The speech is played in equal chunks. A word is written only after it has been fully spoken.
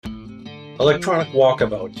Electronic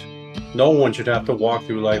Walkabout. No one should have to walk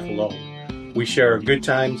through life alone. We share good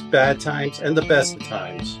times, bad times, and the best of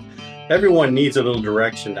times. Everyone needs a little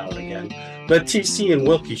direction now and again. Let TC and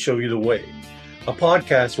Wilkie show you the way. A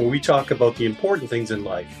podcast where we talk about the important things in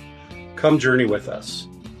life. Come journey with us.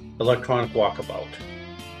 Electronic Walkabout.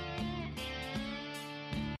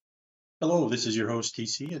 Hello, this is your host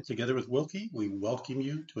TC, and together with Wilkie, we welcome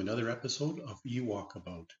you to another episode of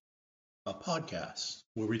eWalkabout, a podcast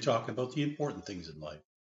where we talk about the important things in life.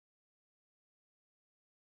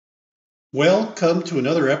 Welcome to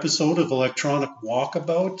another episode of Electronic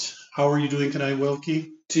Walkabout. How are you doing tonight,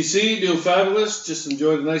 Wilkie? TC, doing fabulous. Just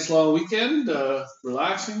enjoyed a nice long weekend,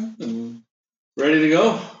 relaxing and ready to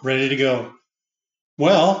go. Ready to go.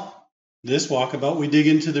 Well, this walkabout, we dig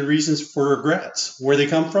into the reasons for regrets, where they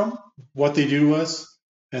come from, what they do to us,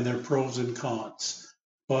 and their pros and cons.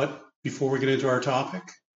 But before we get into our topic,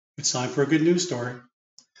 it's time for a good news story.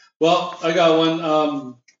 Well, I got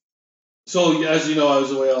one. So, as you know, I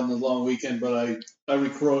was away on the long weekend, but I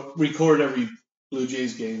record every Blue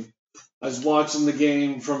Jays game. I was watching the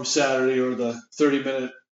game from Saturday, or the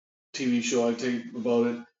 30-minute TV show I tape about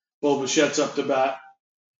it. Bo Bichette's up to bat,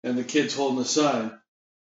 and the kid's holding a sign.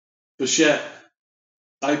 Bichette,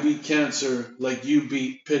 I beat cancer like you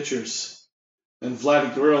beat pitchers. And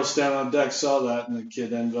Vladdy Guerrero standing on deck saw that, and the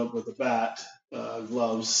kid ended up with a bat,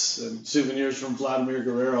 gloves, and souvenirs from Vladimir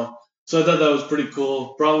Guerrero. So I thought that was pretty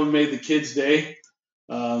cool. Probably made the kid's day,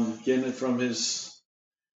 getting it from his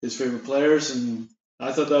favorite players, and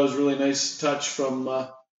I thought that was a really nice touch from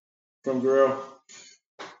Guerrero.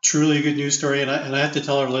 Truly a good news story, and I have to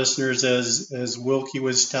tell our listeners, as Wilkie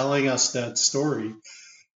was telling us that story,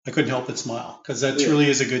 I couldn't help but smile, because that truly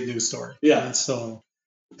is a good news story. Yeah. And so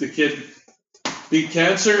the kid beat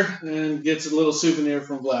cancer and gets a little souvenir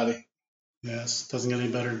from Vladdy. Yes, doesn't get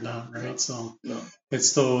any better than that, right? No. So No.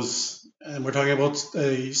 it's those, and we're talking about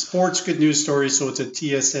a sports good news story, so it's a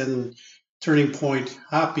TSN turning point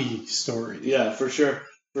happy story. Yeah, for sure.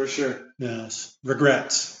 For sure. Yes.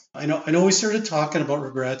 Regrets. I know we started talking about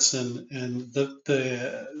regrets, and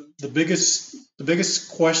the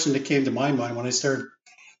biggest question that came to my mind when I started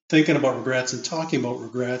thinking about regrets and talking about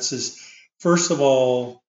regrets is, first of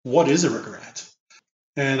all, what is a regret?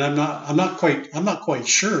 And I'm not quite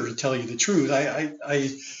sure, to tell you the truth. I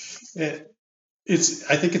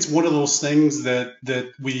think it's one of those things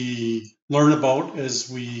that we learn about as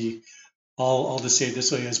we, I'll just say it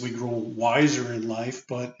this way, as we grow wiser in life.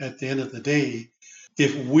 But at the end of the day,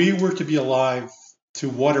 if we were to be alive to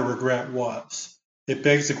what a regret was, it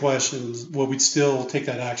begs the question, well, we'd still take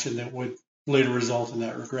that action that would later result in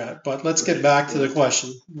that regret. But let's get back to the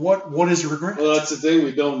question. What is a regret? Well, that's the thing.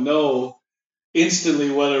 We don't know instantly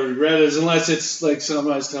what a regret is, unless it's like something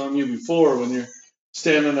I was telling you before, when you're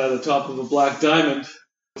standing at the top of a black diamond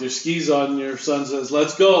with your skis on and your son says,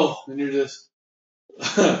 let's go. And you're just,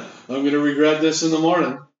 I'm going to regret this in the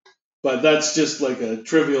morning. But that's just like a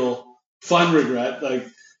trivial, fun regret. Like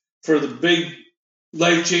for the big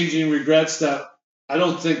life-changing regrets that I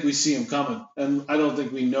don't think we see them coming. And I don't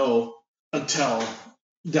think we know until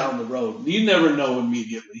down the road. You never know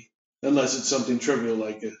immediately, unless it's something trivial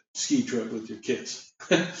like a ski trip with your kids,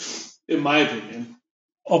 in my opinion.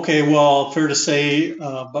 Okay, well, fair to say,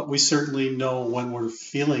 but we certainly know when we're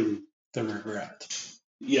feeling the regret.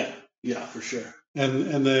 Yeah, for sure.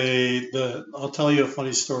 And I'll tell you a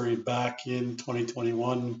funny story. Back in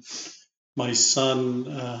 2021, my son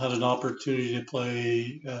had an opportunity to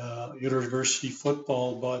play university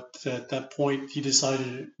football, but at that point he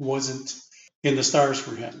decided it wasn't in the stars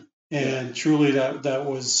for him. And truly that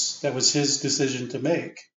was his decision to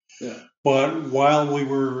make. Yeah. But while we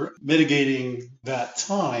were mitigating that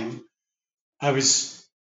time, I was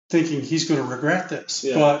thinking he's going to regret this.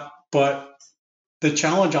 Yeah. But the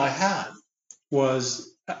challenge I had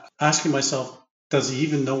was asking myself, does he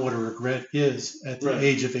even know what a regret is at the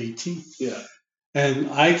age of 18? Yeah.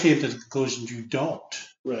 And I came to the conclusion you don't.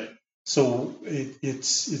 Right. So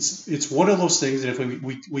it's one of those things that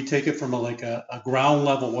if we take it from a ground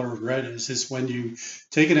level, what a regret is when you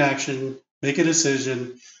take an action, make a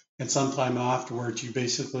decision, and sometime afterwards you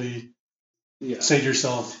basically say to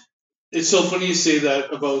yourself. It's so funny you say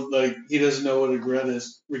that about like he doesn't know what regret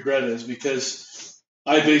is, because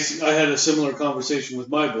I had a similar conversation with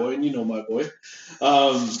my boy, and you know my boy,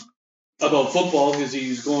 about football, because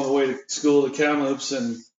he's going away to school to Kamloops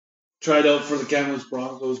and tried out for the Kamloops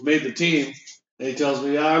Broncos, made the team, and he tells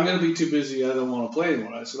me, I'm going to be too busy, I don't want to play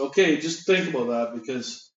anymore. I said, okay, just think about that,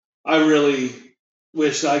 because I really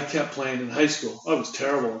wish I kept playing in high school. I was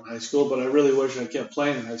terrible in high school, but I really wish I kept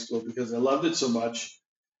playing in high school because I loved it so much.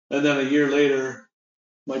 And then a year later,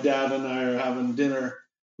 my dad and I are having dinner.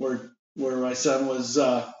 We're where my son was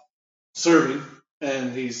serving,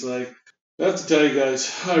 and he's like, I have to tell you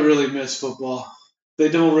guys, I really miss football. They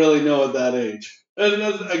don't really know at that age. And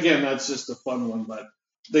again, that's just a fun one, but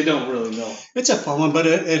they don't really know. It's a fun one, but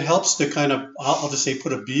it helps to kind of, I'll just say,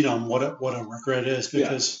 put a beat on what a regret is,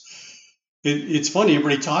 because it's funny.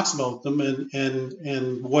 Everybody talks about them,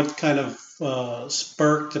 and what kind of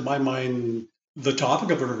sparked in my mind the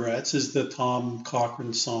topic of regrets is the Tom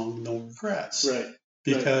Cochrane song "No Regrets," Right.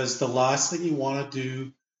 because the last thing you want to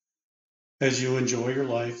do as you enjoy your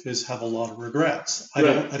life is have a lot of regrets. I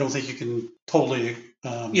don't think you can totally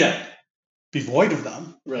be void of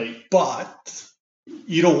them. Right. But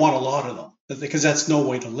you don't want a lot of them, because that's no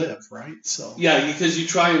way to live, right? So because you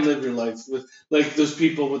try and live your life with, like, those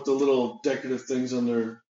people with the little decorative things on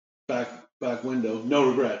their back window. No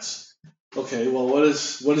regrets. Okay, well, what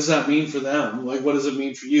does that mean for them? Like, what does it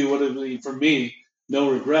mean for you? What does it mean for me? No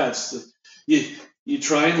regrets. You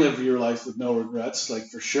try and live your life with no regrets, like,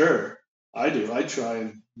 for sure. I do. I try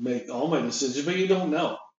and make all my decisions, but you don't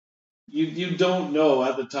know. You don't know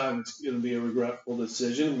at the time it's going to be a regretful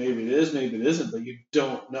decision. Maybe it is, maybe it isn't, but you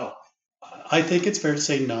don't know. I think it's fair to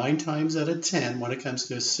say 9 times out of 10, when it comes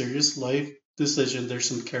to a serious life decision, there's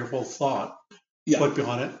some careful thought put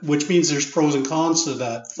behind it, which means there's pros and cons to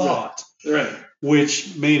that thought, right.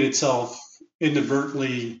 Which made itself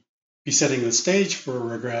inadvertently be setting the stage for a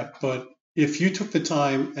regret. But if you took the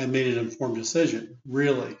time and made an informed decision,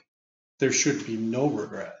 really, there should be no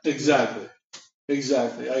regret. Exactly. I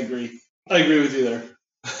agree with you there.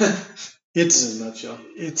 It's in a nutshell.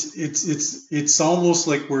 It's almost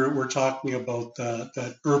like we're talking about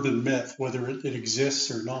that urban myth, whether it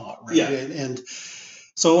exists or not, right? Yeah. And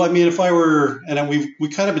so, I mean, if I were, and we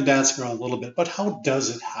kind of been dancing around a little bit, but how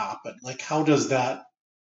does it happen? Like, how does that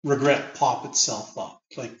regret pop itself up?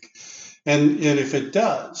 Like, and if it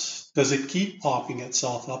does it keep popping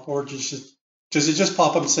itself up, or does it just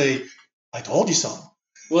pop up and say, "I told you so"?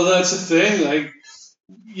 Well, that's the thing. Like,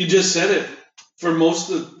 you just said it. For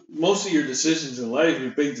most of your decisions in life,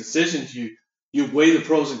 your big decisions, you weigh the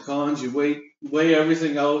pros and cons. You weigh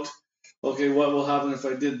everything out. Okay, what will happen if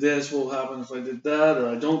I did this? What will happen if I did that? Or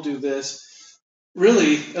I don't do this?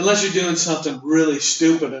 Really, unless you're doing something really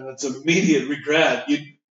stupid and it's immediate regret,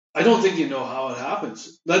 I don't think you know how it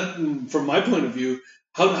happens. That, from my point of view,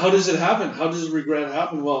 how does it happen? How does regret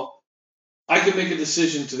happen? Well, I can make a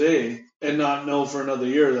decision today and not know for another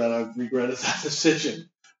year that I've regretted that decision,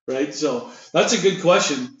 right? So that's a good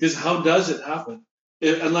question, because how does it happen?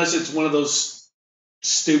 Unless it's one of those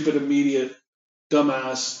stupid, immediate,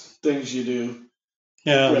 dumbass things you do.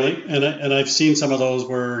 Yeah, right? and I've seen some of those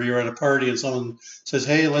where you're at a party and someone says,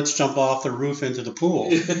 "Hey, let's jump off the roof into the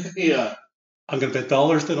pool." Yeah. I'm going to bet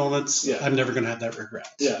dollars that on it. Yeah. I'm never going to have that regret.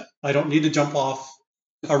 Yeah. I don't need to jump off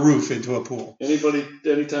a roof into a pool.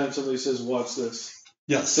 Anytime somebody says, "Watch this."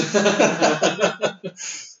 Yes.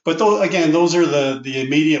 But those are the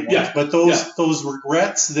immediate ones. Yeah. But those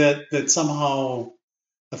regrets that somehow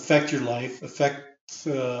affect your life, affect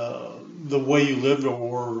the way you lived,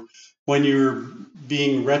 or when you're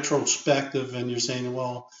being retrospective and you're saying,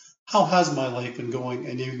 "Well, how has my life been going?"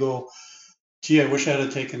 And you go, "Gee, I wish I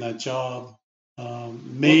had taken that job.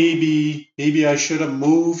 Maybe I should have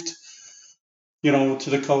moved, to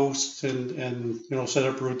the coast and set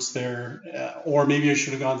up roots there, or maybe I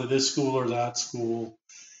should have gone to this school or that school."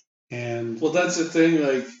 And well, that's the thing.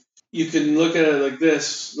 Like, you can look at it like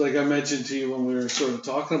this. Like I mentioned to you when we were sort of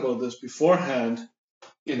talking about this beforehand.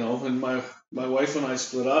 When my wife and I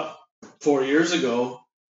split up 4 years ago,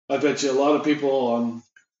 I bet you a lot of people on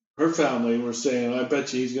her family were saying, "I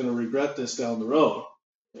bet you he's going to regret this down the road."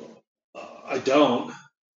 I don't,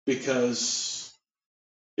 because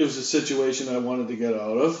it was a situation I wanted to get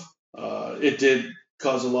out of. It did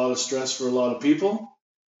cause a lot of stress for a lot of people,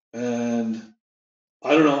 and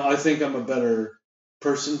I don't know. I think I'm a better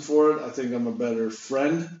person for it. I think I'm a better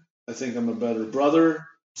friend. I think I'm a better brother,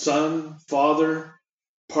 son, father,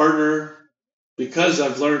 partner, because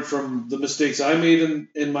I've learned from the mistakes I made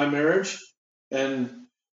in my marriage and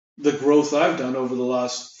the growth I've done over the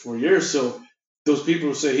last 4 years. So those people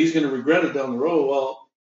who say he's going to regret it down the road, well,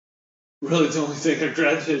 really the only thing I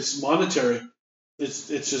regret is monetary. It's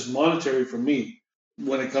just monetary for me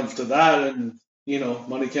when it comes to that. And,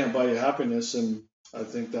 money can't buy you happiness. And I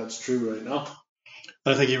think that's true right now.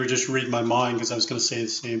 I think you were just reading my mind, because I was going to say the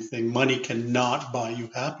same thing. Money cannot buy you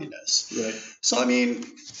happiness. Right. So, I mean,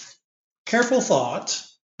 careful thought,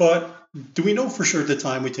 but do we know for sure at the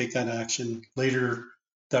time we take that action, later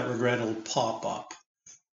that regret will pop up?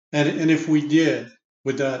 And if we did,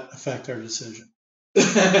 would that affect our decision?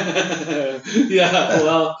 Yeah,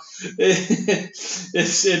 well,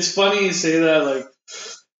 it's funny you say that. Like,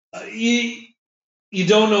 you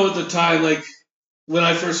don't know at the time. Like when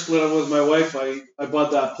I first split up with my wife, I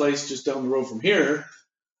bought that place just down the road from here,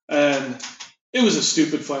 and it was a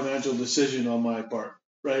stupid financial decision on my part,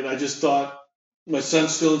 right? I just thought my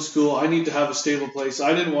son's still in school. I need to have a stable place.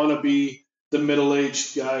 I didn't want to be the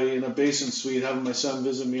middle-aged guy in a basement suite having my son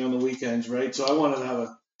visit me on the weekends, right? So I wanted to have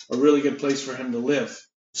a really good place for him to live.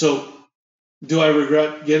 So do I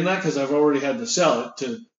regret getting that because I've already had to sell it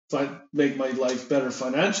to make my life better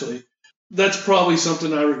financially? That's probably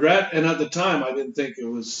something I regret. And at the time, I didn't think it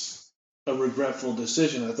was a regretful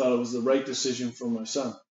decision. I thought it was the right decision for my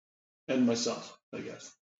son and myself, I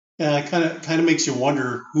guess. Yeah, it kind of makes you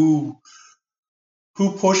wonder who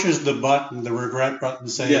pushes the button, the regret button,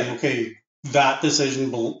 saying, okay, that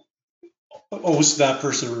decision owes that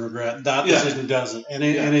person regret. That decision doesn't.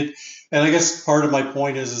 And I guess part of my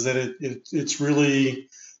point is that it's really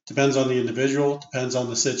depends on the individual, depends on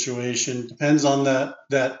the situation, depends on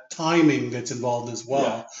that timing that's involved as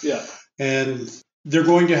well. Yeah. And they're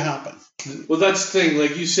going to happen. Well, that's the thing.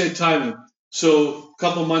 Like you said, timing. So a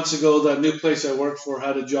couple months ago, that new place I worked for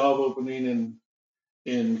had a job opening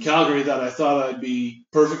in Calgary that I thought I'd be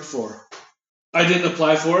perfect for. I didn't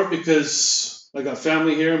apply for it because I got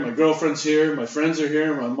family here, my girlfriend's here, my friends are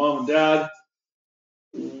here, my mom and dad.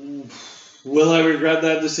 Will I regret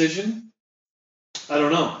that decision? I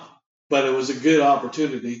don't know. But it was a good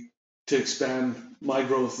opportunity to expand my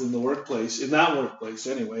growth in that workplace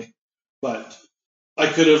anyway. But I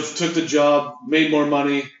could have took the job, made more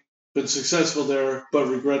money, been successful there, but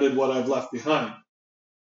regretted what I've left behind.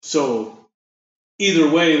 So either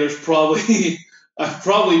way, I'm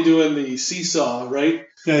probably doing the seesaw, right?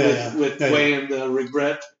 With weighing the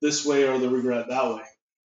regret this way or the regret that way.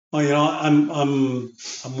 Well, I'm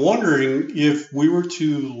wondering if we were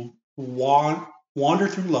to wander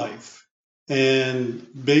through life and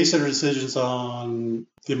base our decisions on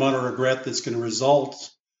the amount of regret that's going to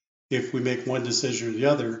result if we make one decision or the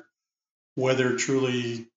other, whether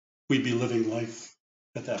truly we'd be living life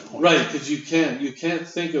at that point. Right, because you can't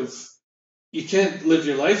live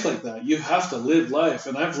your life like that. You have to live life,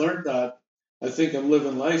 and I've learned that. I think I'm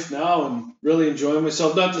living life now and really enjoying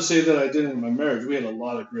myself. Not to say that I didn't in my marriage. We had a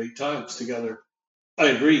lot of great times together. I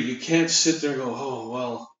agree. You can't sit there and go, oh,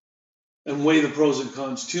 well, and weigh the pros and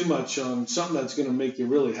cons too much on something that's going to make you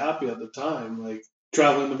really happy at the time, like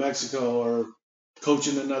traveling to Mexico or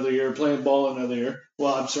coaching another year, playing ball another year.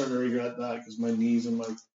 Well, I'm starting to regret that because my knees and my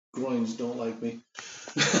groins don't like me.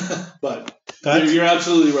 But you're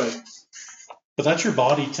absolutely right. But that's your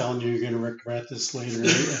body telling you you're going to regret this later.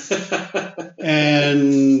 Right?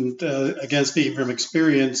 And again, speaking from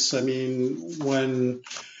experience, I mean, when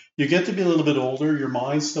you get to be a little bit older, your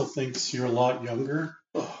mind still thinks you're a lot younger.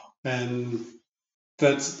 And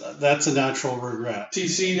that's a natural regret.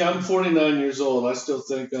 TC, I'm 49 years old. I still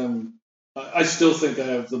think I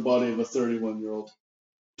have the body of a 31-year-old,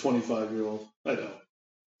 25-year-old. I know.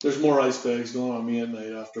 There's more ice bags going on me at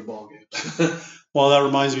night after ball games. Well, that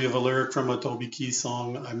reminds me of a lyric from a Toby Keith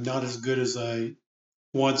song. I'm not as good as I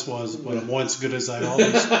once was, but I'm once good as I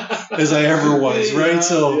ever was, right?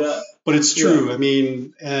 But it's true. Yeah. I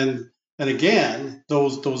mean, and again,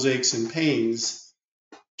 those aches and pains,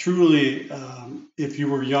 truly, if you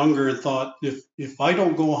were younger and thought, if I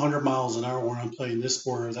don't go 100 miles an hour when I'm playing this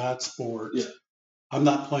sport or that sport, I'm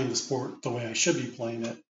not playing the sport the way I should be playing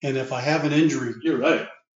it. And if I have an injury, you're right.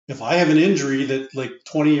 If I have an injury that like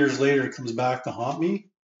 20 years later comes back to haunt me,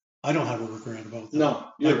 I don't have a regret about that. No,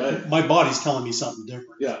 you're right. My body's telling me something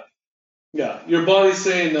different. Yeah. Your body's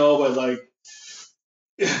saying no, but like,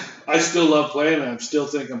 I still love playing and I still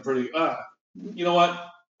think I'm pretty, you know what?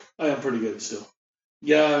 I am pretty good still.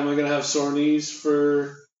 Yeah, am I going to have sore knees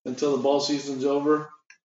until the ball season's over?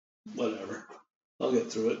 Whatever. I'll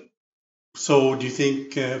get through it. So do you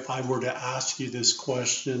think if I were to ask you this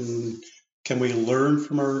question, can we learn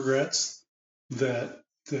from our regrets that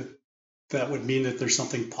would mean that there's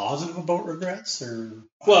something positive about regrets? Or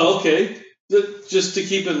well, okay, just to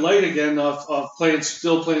keep it light again, of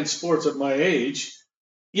still playing sports at my age,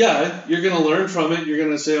 yeah, you're going to learn from it. You're going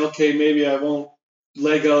to say, okay, maybe I won't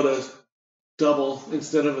leg out a double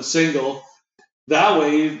instead of a single. That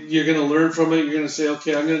way, you're going to learn from it. You're going to say,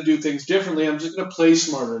 okay, I'm going to do things differently. I'm just going to play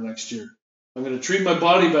smarter next year. I'm going to treat my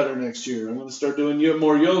body better next year. I'm going to start doing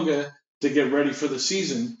more yoga to get ready for the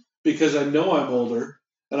season because I know I'm older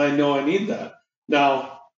and I know I need that.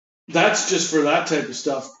 Now, that's just for that type of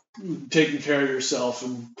stuff, taking care of yourself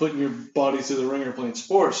and putting your body through the ringer playing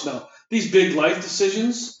sports. Now, these big life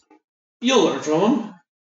decisions, you'll learn from them,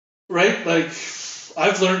 right? Like,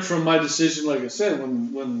 I've learned from my decision, like I said,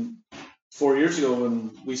 when 4 years ago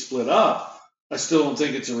when we split up, I still don't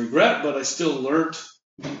think it's a regret, but I still learned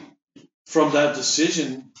from that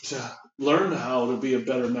decision to learn how to be a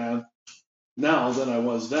better man now than I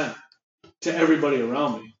was then to everybody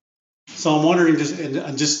around me. So I'm wondering,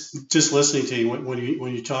 just listening to you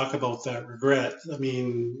when you talk about that regret. I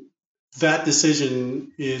mean, that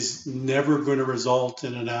decision is never going to result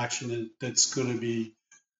in an action that's going to be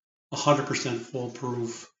 100%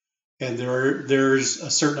 foolproof, and there's a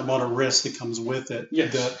certain amount of risk that comes with it.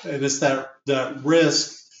 Yes. And it's that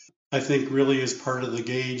risk, I think, really is part of the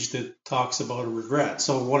gauge that talks about a regret.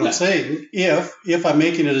 So what I'm saying, if I'm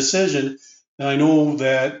making a decision and I know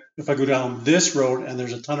that if I go down this road and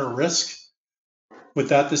there's a ton of risk with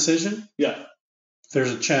that decision,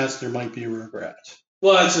 there's a chance there might be a regret.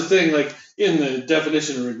 Well, that's the thing. Like in the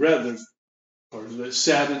definition of regret, there's part of it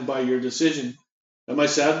saddened by your decision. Am I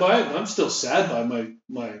sad by it? I'm still sad by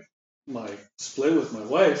my split with my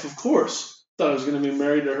wife. Of course, thought I was going to be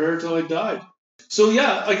married to her till I died. So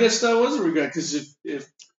yeah, I guess that was a regret because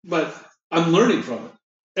but I'm learning from it.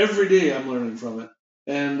 Every day I'm learning from it,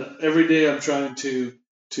 and every day I'm trying to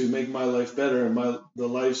make my life better and the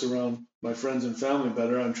lives around my friends and family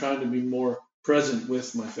better. I'm trying to be more present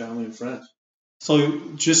with my family and friends. So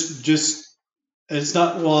just it's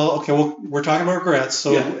not okay. Well, we're talking about regrets.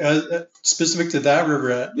 So as specific to that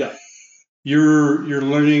regret, you're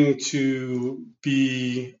learning to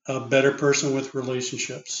be a better person with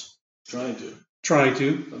relationships. Trying to.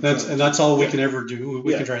 That's all we can ever do.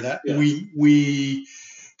 We can try that. Yeah. We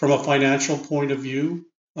from a financial point of view,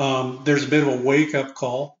 there's a bit of a wake up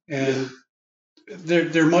call, and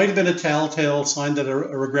there might have been a telltale sign that a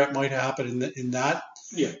regret might happen in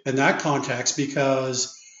that context,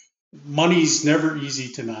 because money's never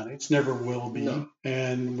easy to manage, never will be. No.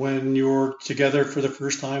 And when you're together for the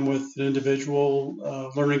first time with an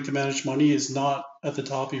individual, learning to manage money is not at the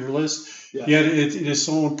top of your list. Yeah. Yet it is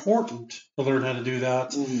so important to learn how to do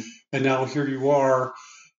that. Mm-hmm. And now here you are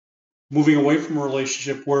moving away from a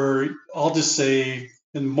relationship where I'll just say,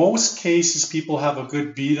 in most cases, people have a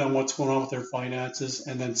good beat on what's going on with their finances.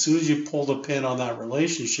 And then as soon as you pull the pin on that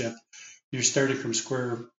relationship, you're starting from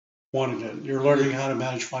square one again. You're learning how to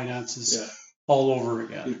manage finances all over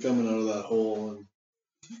again. You're coming out of that hole.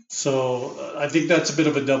 So I think that's a bit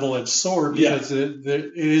of a double-edged sword, because it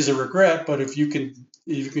is a regret. But if you can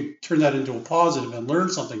turn that into a positive and learn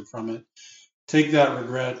something from it, take that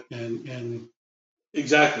regret and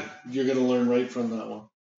exactly, you're going to learn right from that one.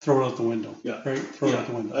 Throw it out the window. Yeah. Right? Throw it out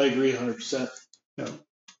the window. I agree 100%. Yeah.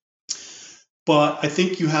 But I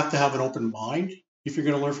think you have to have an open mind if you're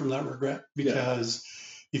going to learn from that regret, because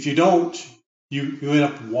if you don't, you end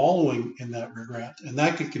up wallowing in that regret, and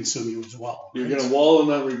that can consume you as well. You're going to wallow in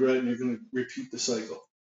that regret, and you're going to repeat the cycle.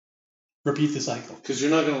 Because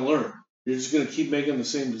you're not going to learn. You're just going to keep making the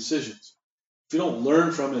same decisions. If you don't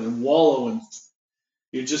learn from it and wallow, and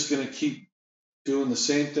you're just going to keep doing the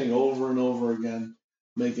same thing over and over again,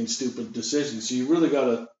 making stupid decisions. So you really got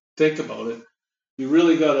to think about it. You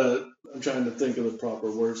really got to, I'm trying to think of the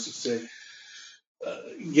proper words to say,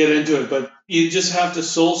 get into it, but you just have to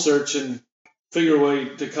soul search and figure a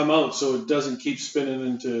way to come out so it doesn't keep spinning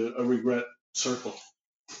into a regret circle.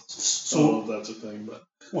 So I don't know if that's a thing, but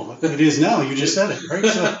well, it is now. You just said it, right?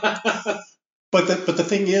 So, but the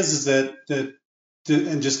thing is that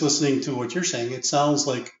and just listening to what you're saying, it sounds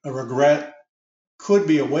like a regret could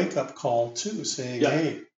be a wake up call too, saying,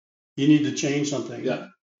 "Hey, you need to change something." Yeah,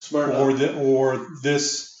 smart. Or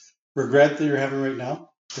this regret that you're having right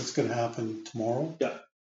now, that's going to happen tomorrow. Yeah.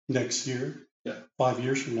 Next year. Yeah. 5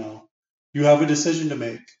 years from now, you have a decision to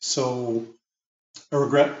make. So a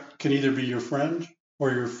regret can either be your friend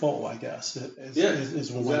or your foe, I guess.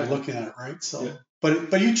 Is one way of looking at it, right? So,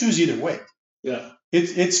 but you choose either way. Yeah.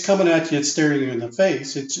 It's coming at you. It's staring you in the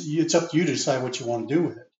face. It's up to you to decide what you want to do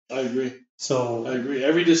with it. I agree. So I agree.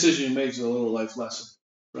 Every decision you make is a little life lesson,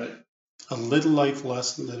 right? A little life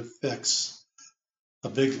lesson that affects a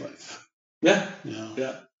big life. Yeah.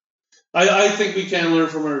 I think we can learn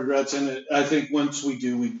from our regrets, and I think once we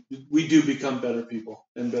do, we do become better people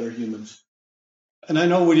and better humans. And I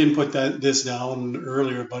know we didn't put this down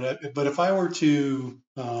earlier, but if I were to,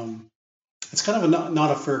 it's kind of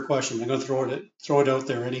not a fair question. I'm going to throw it out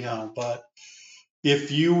there anyhow. But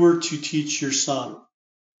if you were to teach your son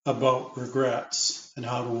about regrets and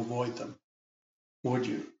how to avoid them, would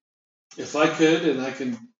you? If I could, and I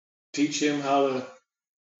can teach him how to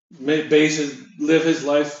live his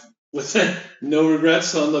life with no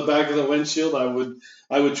regrets on the back of the windshield,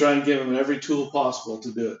 I would try and give him every tool possible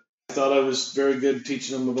to do it. I thought I was very good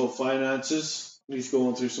teaching him about finances. He's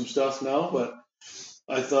going through some stuff now, but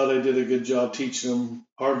I thought I did a good job teaching him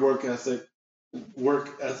hard work ethic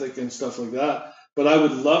and stuff like that. But I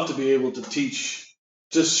would love to be able to teach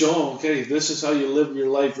Just show them, okay, this is how you live your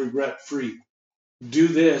life regret free. Do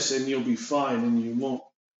this and you'll be fine and you won't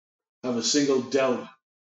have a single doubt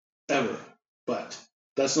ever. But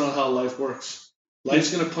that's not how life works.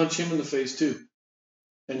 Life's going to punch him in the face too.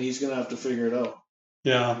 And he's going to have to figure it out.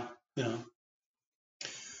 Yeah. Yeah.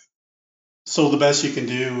 So the best you can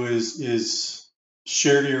do is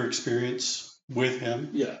share your experience with him.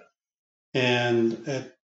 Yeah. And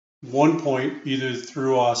at one point, either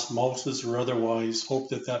through osmosis or otherwise, hope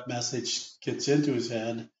that message gets into his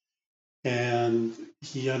head and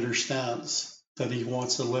he understands that he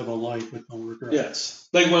wants to live a life with no regrets. Yes.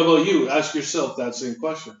 Like, what about you? Ask yourself that same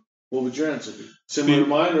question. What would your answer be? Similar to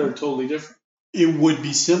mine or totally different? It would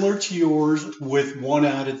be similar to yours with one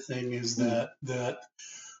added thing is that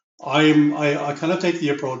I kind of take the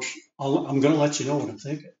approach, I'm going to let you know what I'm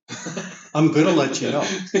thinking. I'm going to let you know.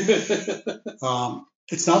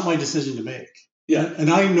 It's not my decision to make. Yeah. And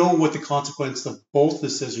I know what the consequence of both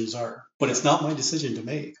decisions are, but it's not my decision to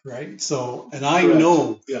make, right? So, and I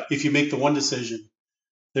know if you make the one decision,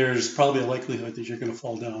 there's probably a likelihood that you're going to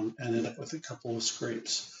fall down and end up with a couple of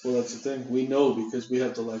scrapes. Well, that's the thing. We know because we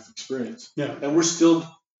have the life experience. Yeah. And we're still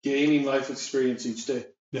gaining life experience each day.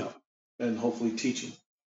 Yeah. And hopefully teaching.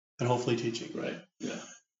 Right. Yeah.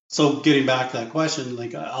 So getting back to that question,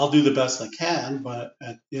 like I'll do the best I can, but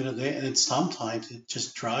at the end of the day, and sometimes it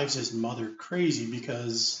just drives his mother crazy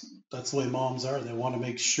because that's the way moms are. They want to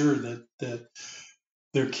make sure that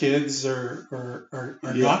their kids are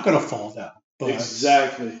not going to fall down. But,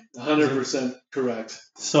 exactly. 100% correct.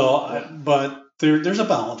 So, but there's a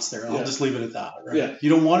balance there. I'll just leave it at that, right? Yeah. You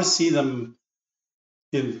don't want to see them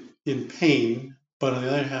in pain, but on the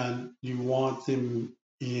other hand, you want them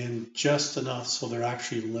in just enough so they're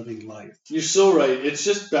actually living life. You're so right. It's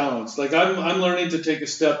just balance. Like I'm learning to take a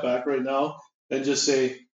step back right now and just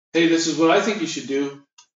say, hey, this is what I think you should do.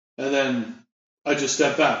 And then I just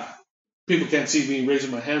step back. People can't see me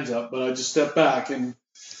raising my hands up, but I just step back and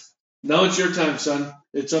now it's your time, son.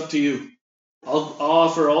 It's up to you. I'll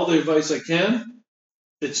offer all the advice I can.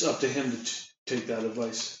 It's up to him to take that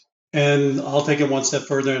advice. And I'll take it one step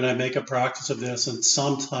further and I make a practice of this. And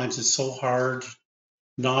sometimes it's so hard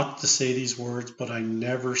not to say these words, but I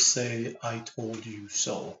never say, I told you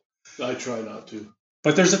so. I try not to.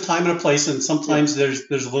 But there's a time and a place, and sometimes there's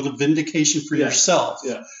a little vindication for yourself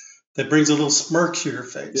that brings a little smirk to your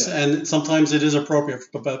face. Yeah. And sometimes it is appropriate,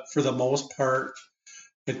 but for the most part,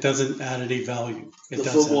 it doesn't add any value. The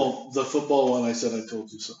football one, I said, I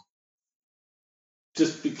told you so.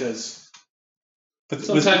 Just because. But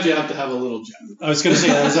sometimes you have to have a little jab. I was going to say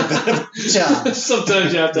that was a bit of a jab.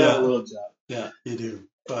 Sometimes you have to have a little jab. Yeah, you do.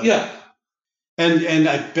 But, yeah. And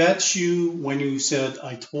I bet you when you said,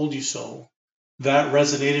 I told you so, that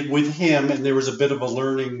resonated with him and there was a bit of a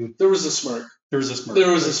learning. There was a smirk. There was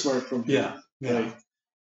a smirk from him. Yeah. Yeah. Right?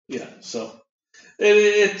 Yeah. So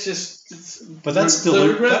it just. But that's the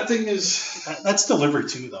regret thing is. That's delivery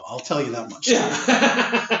too, though. I'll tell you that much.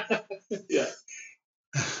 Yeah. Yeah.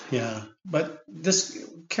 Yeah. But this,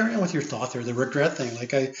 carry on with your thought there, the regret thing.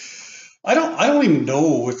 Like I don't even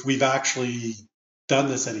know if we've actually done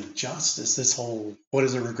this any justice. This whole what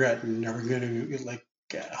is a regret and are we going to like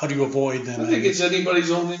how do you avoid them? I think it's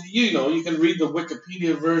anybody's own. You can read the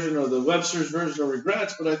Wikipedia version or the Webster's version of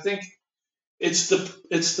regrets, but I think it's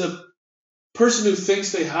the person who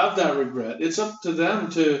thinks they have that regret. It's up to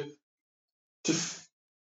them to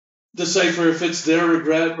decipher if it's their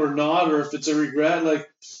regret or not, or if it's a regret. Like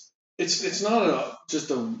it's not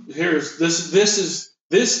here's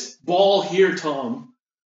this ball here, Tom,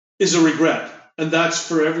 is a regret, and that's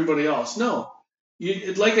for everybody else. No,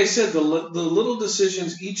 like I said, the little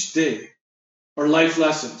decisions each day are life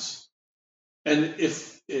lessons, and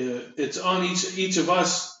if it's on each of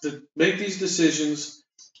us to make these decisions,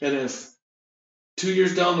 and if 2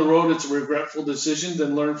 years down the road it's a regretful decision,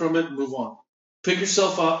 then learn from it and move on. Pick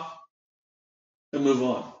yourself up and move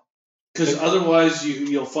on, because otherwise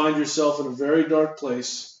you'll find yourself in a very dark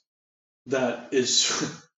place that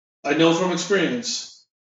is. I know from experience,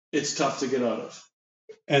 it's tough to get out of.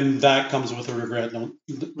 And that comes with a regret,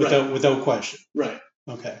 without question. Right.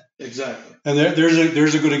 Okay. Exactly. And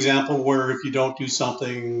there's a good example where if you don't do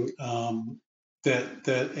something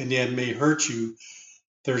that in the end may hurt you,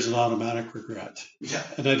 there's an automatic regret. Yeah.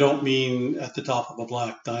 And I don't mean at the top of a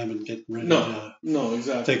black diamond getting ready to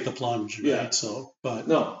exactly. take the plunge. Right? Yeah. So, but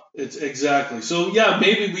no, it's exactly. So yeah,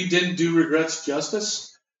 maybe we didn't do regrets justice.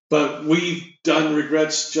 But we've done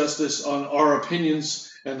regrets justice on our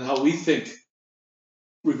opinions and how we think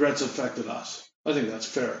regrets affected us. I think that's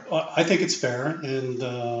fair. I think it's fair. And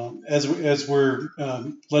as we're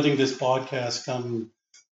letting this podcast come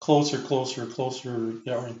closer,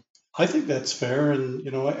 or I think that's fair. And,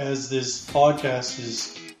 as this podcast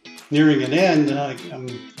is nearing an end,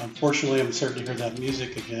 unfortunately, I'm starting to hear that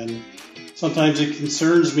music again. Sometimes it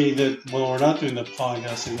concerns me that while we're not doing the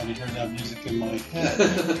podcast, I'm going to hear that music in my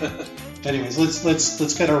head. Anyways,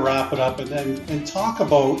 let's kind of wrap it up and talk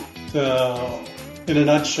about, in a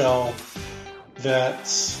nutshell, that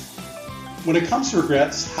when it comes to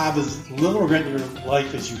regrets, have as little regret in your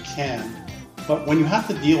life as you can. But when you have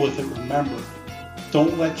to deal with it, remember,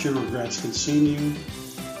 don't let your regrets consume you.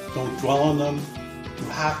 Don't dwell on them. You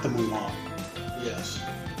have to move on. Yes.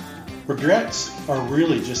 Regrets are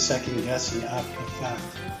really just second guessing after the fact.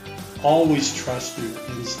 Always trust your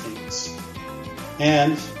instincts.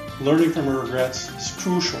 And learning from your regrets is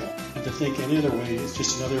crucial. And to think any other way is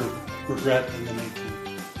just another regret in the making.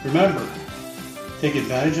 Remember, take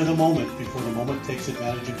advantage of the moment before the moment takes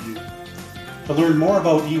advantage of you. To learn more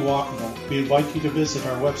about eWalkabout, we invite you to visit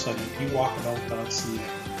our website at ewalkabout.ca.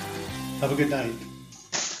 Have a good night.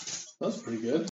 That's pretty good.